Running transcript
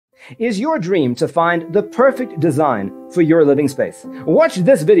Is your dream to find the perfect design for your living space? Watch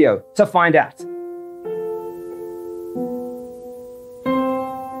this video to find out.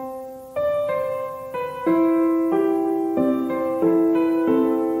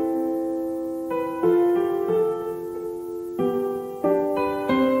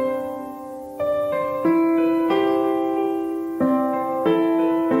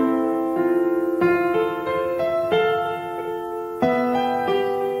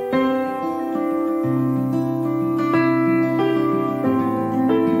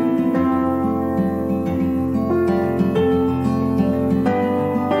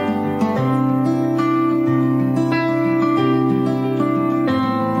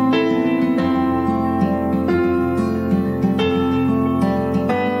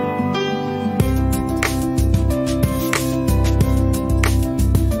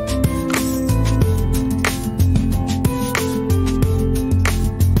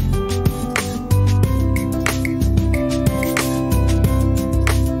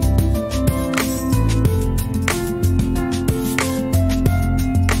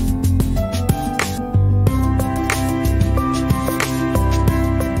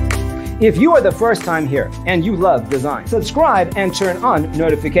 If you are the first time here and you love design, subscribe and turn on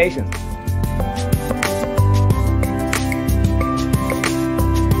notifications.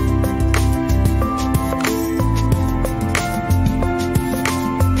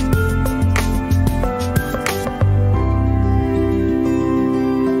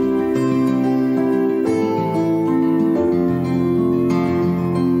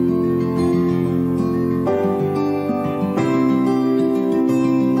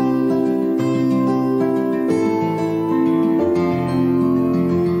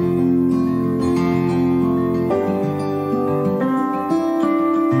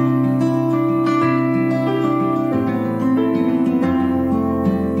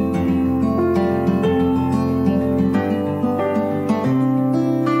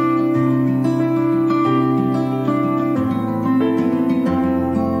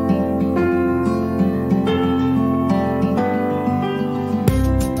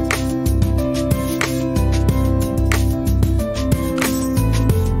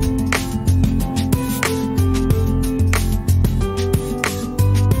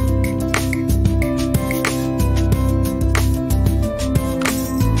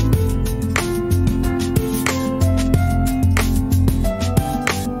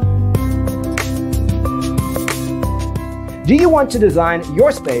 Do you want to design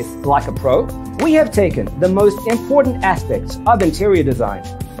your space like a pro? We have taken the most important aspects of interior design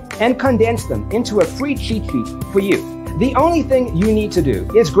and condensed them into a free cheat sheet for you. The only thing you need to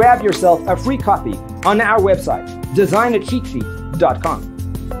do is grab yourself a free copy on our website, designercheatsheet.com.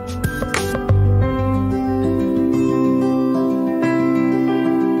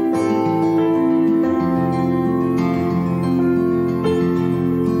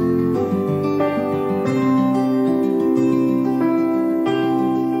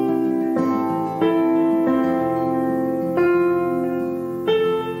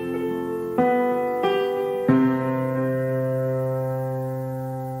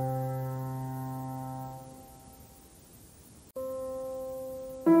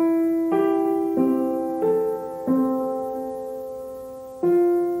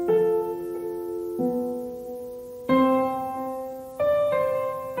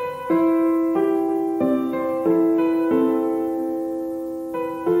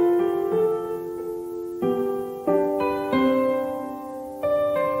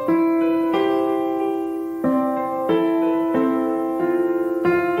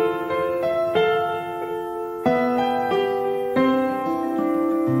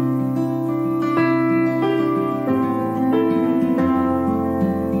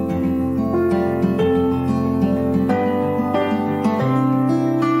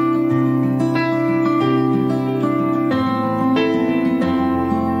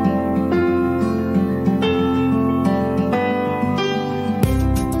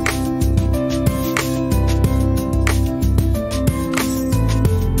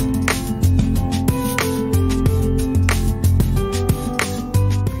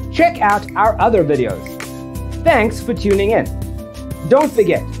 Check out our other videos. Thanks for tuning in. Don't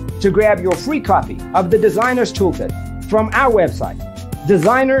forget to grab your free copy of the Designer's Toolkit from our website,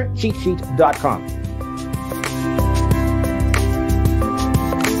 designercheatsheet.com.